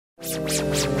Morning,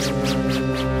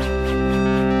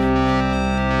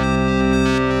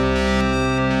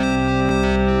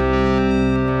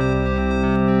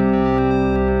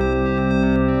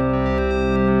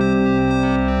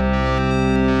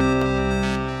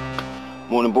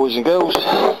 boys and girls. It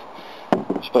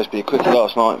was supposed to be a quickie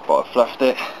last night, but I fluffed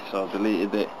it, so I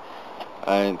deleted it.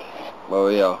 And well,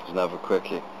 here it's another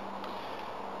quickie.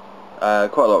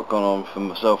 Quite a lot gone on for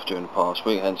myself during the past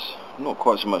week, hence not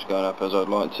quite so much going up as I'd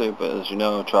like to, but as you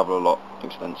know, I travel a lot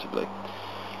extensively.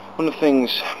 One of the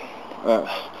things I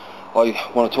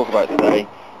want to talk about today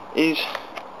is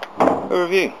a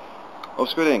review of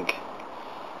Squid Ink.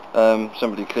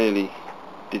 Somebody clearly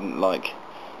didn't like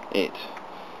it,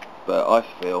 but I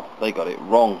feel they got it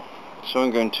wrong, so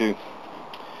I'm going to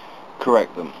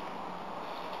correct them.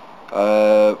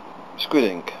 Squid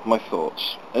Ink, my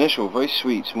thoughts. Initial, very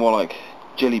sweet, more like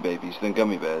jelly babies than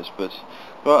gummy bears, but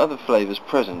there are other flavours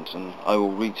present, and I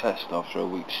will retest after a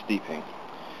week's steeping.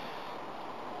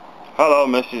 Hello,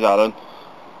 Mrs. Allen.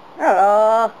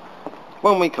 Hello.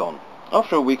 1 week on.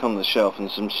 After a week on the shelf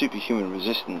and some superhuman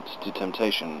resistance to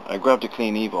temptation, I grabbed a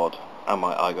clean EVOD and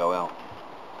my I go out,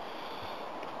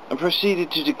 and proceeded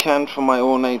to decant from my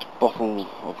ornate bottle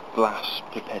of glass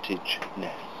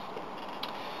pipettage-ness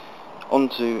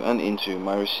onto and into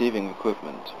my receiving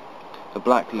equipment, the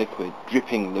black liquid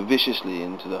dripping lavishiously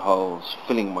into the holes,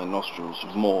 filling my nostrils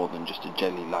with more than just a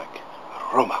jelly-like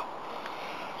aroma.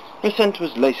 The scent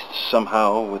was laced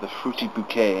somehow with a fruity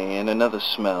bouquet and another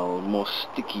smell, more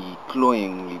sticky,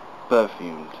 cloyingly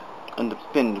perfumed,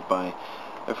 underpinned by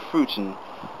a fruit and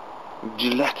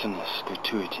gelatinous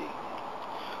gratuity.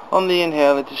 On the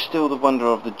inhale, it is still the wonder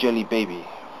of the jelly baby,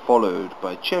 followed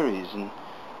by cherries and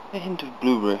a hint of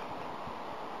blueberry.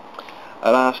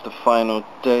 Alas, the final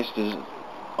taste is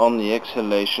on the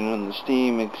exhalation, and the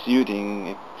steam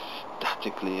exuding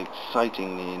ecstatically,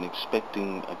 excitingly, and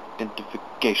expecting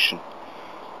identification.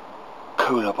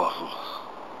 Cola bottles.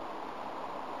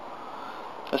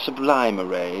 A sublime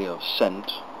array of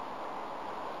scent,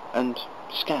 and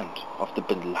scant of the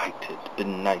benighted,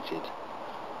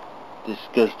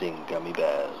 disgusting gummy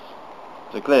bears.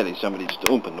 So clearly somebody just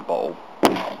opened the bottle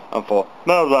and thought,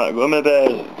 smells like gummy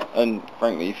bears. And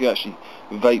frankly, if you actually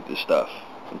vape the stuff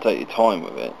and take your time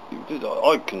with it,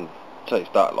 I can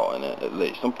taste that lot in it at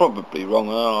least. I'm probably wrong,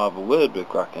 and I'll have a word with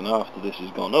Kraken after this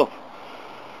has gone up.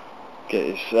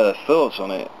 Get his thoughts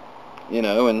on it, you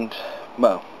know, and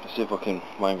well, see if I can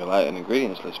wangle out an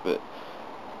ingredients list, but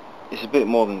it's a bit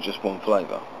more than just one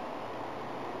flavour.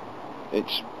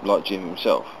 It's, like Jim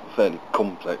himself, fairly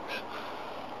complex,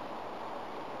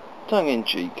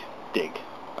 tongue-in-cheek dig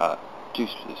at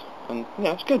juices, and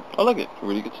yeah, it's good. I like it.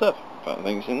 Really good stuff. I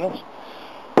think it's in this.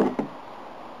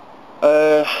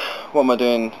 What am I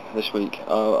doing this week?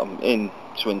 I'm in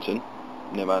Swinton,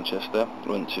 near Manchester.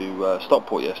 Went to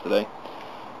Stockport yesterday,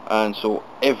 and saw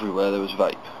everywhere there was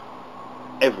vape.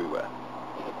 Everywhere.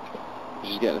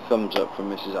 Which is getting a thumbs up from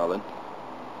Mrs. Allen.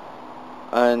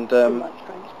 And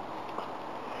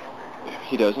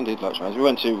he does indeed like trains. We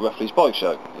went to Ruffley's Bike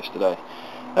Show yesterday.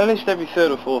 At least every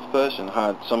third or fourth person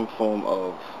had some form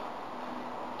of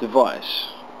device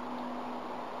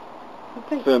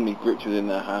firmly gripped within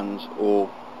their hands or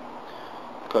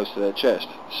close to their chest.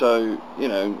 So, you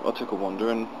know, I took a wander,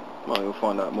 and well, you'll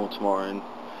find out more tomorrow in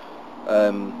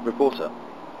Reporter.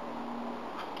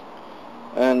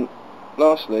 And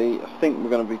lastly, I think we're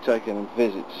going to be taking a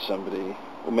visit to somebody,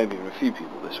 or maybe even a few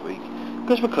people this week,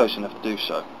 because we're close enough to do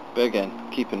so. But again,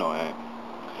 keep an eye out.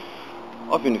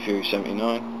 I've been the Fury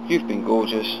 79, you've been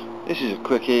gorgeous, this is a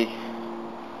quickie,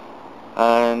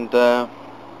 and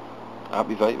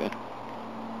happy vaping.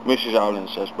 Mrs. Allen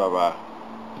says bye bye.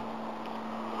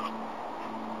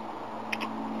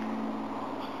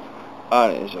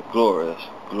 And it is a glorious,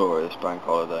 glorious bank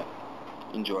holiday.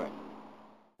 Enjoy it.